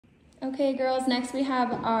Okay girls, next we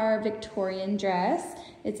have our Victorian dress.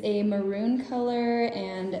 It's a maroon color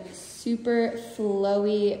and super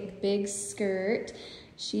flowy big skirt.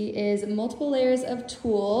 She is multiple layers of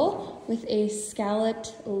tulle with a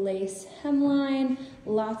scalloped lace hemline,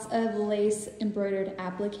 lots of lace embroidered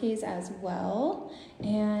appliques as well.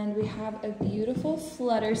 And we have a beautiful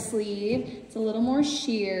flutter sleeve. It's a little more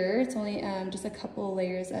sheer. It's only just a couple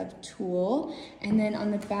layers of tulle. And then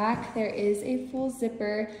on the back, there is a full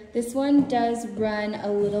zipper. This one does run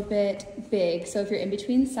a little bit big. So if you're in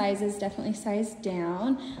between sizes, definitely size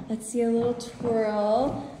down. Let's see a little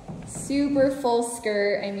twirl. Super full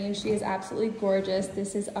skirt. I mean, she is absolutely gorgeous.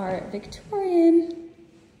 This is our Victorian.